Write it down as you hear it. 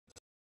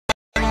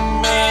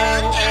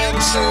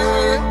What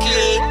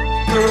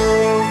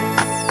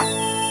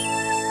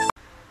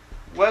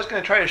I was going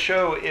to try to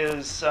show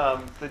is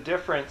the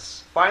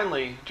difference,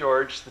 finally,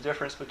 George, the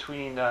difference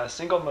between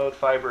single mode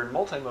fiber and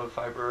multi-mode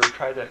fiber, and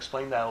try to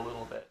explain that a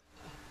little bit.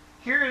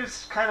 Here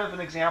is kind of an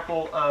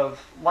example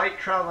of light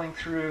traveling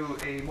through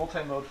a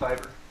multi-mode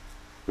fiber.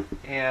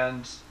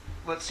 And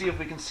let's see if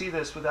we can see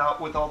this with all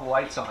the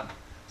lights on.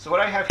 So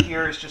what I have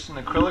here is just an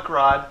acrylic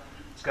rod.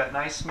 It's got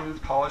nice,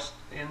 smooth, polished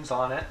ends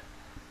on it.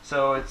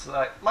 So it's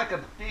like a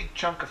big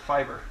chunk of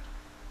fiber,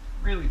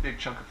 really big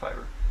chunk of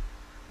fiber.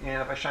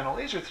 And if I shine a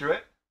laser through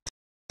it,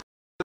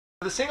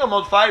 the single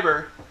mode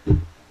fiber,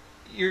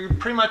 you're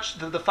pretty much,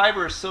 the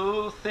fiber is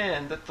so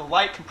thin that the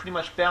light can pretty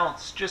much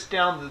bounce just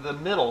down the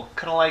middle,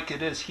 kind of like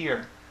it is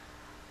here.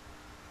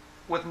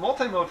 With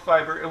multi-mode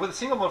fiber, with a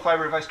single mode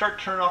fiber, if I start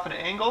to turn off an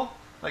angle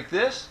like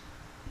this,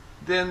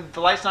 then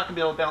the light's not going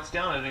to be able to bounce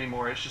down it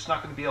anymore. It's just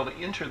not going to be able to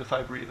enter the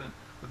fiber even.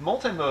 With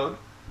multi-mode,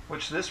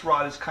 which this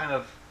rod is kind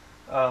of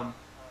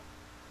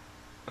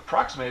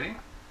approximating,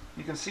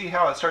 you can see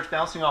how it starts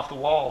bouncing off the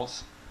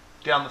walls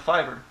down the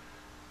fiber.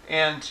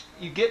 And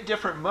you get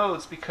different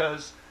modes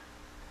because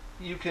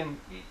the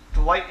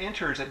light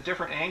enters at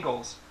different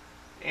angles,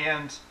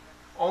 and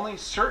only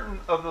certain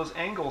of those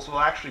angles will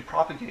actually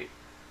propagate.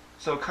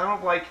 So kind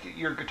of like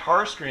your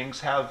guitar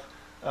strings have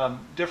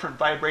different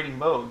vibrating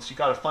modes. You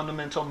got a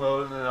fundamental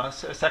mode and then a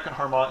second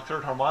harmonic,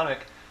 third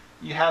harmonic.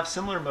 You have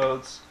similar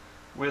modes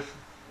with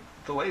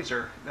the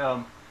laser.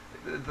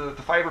 The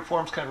fiber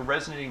forms kind of a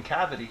resonating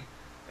cavity,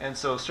 and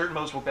so certain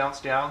modes will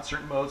bounce down,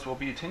 certain modes will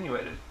be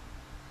attenuated.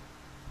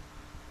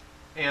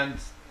 And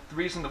the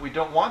reason that we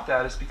don't want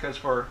that is because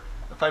for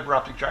a fiber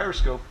optic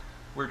gyroscope,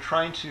 we're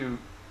trying to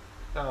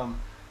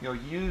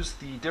use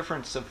the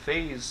difference of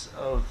phase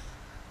of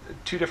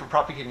two different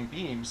propagating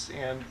beams,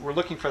 and we're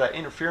looking for that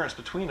interference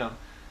between them,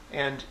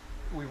 and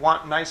we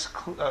want a nice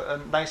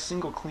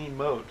single clean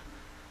mode.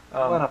 We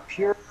want a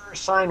pure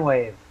sine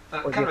wave.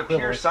 Kind of a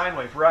pure sine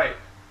wave, right.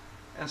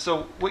 And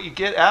so what you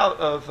get out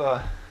of,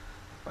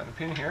 find a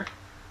pin here.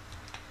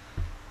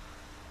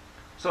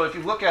 So if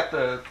you look at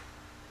the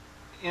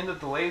end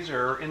of the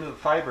laser or end of the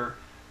fiber,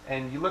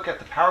 and you look at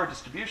the power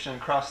distribution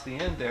across the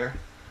end there,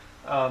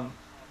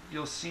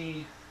 you'll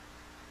see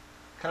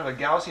kind of a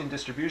Gaussian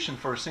distribution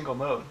for a single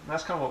mode. And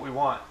that's kind of what we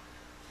want.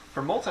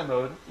 For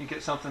multi-mode, you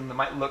get something that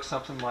might look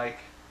something like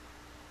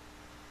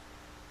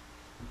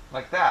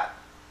that.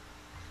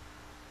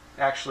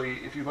 Actually,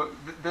 if you look,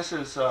 this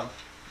is,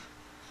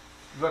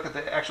 look at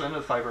the actual end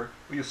of the fiber,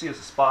 what you'll see is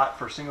a spot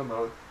for single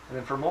mode, and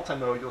then for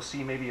multi-mode, you'll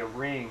see maybe a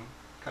ring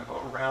kind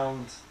of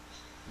around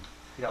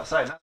the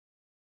outside.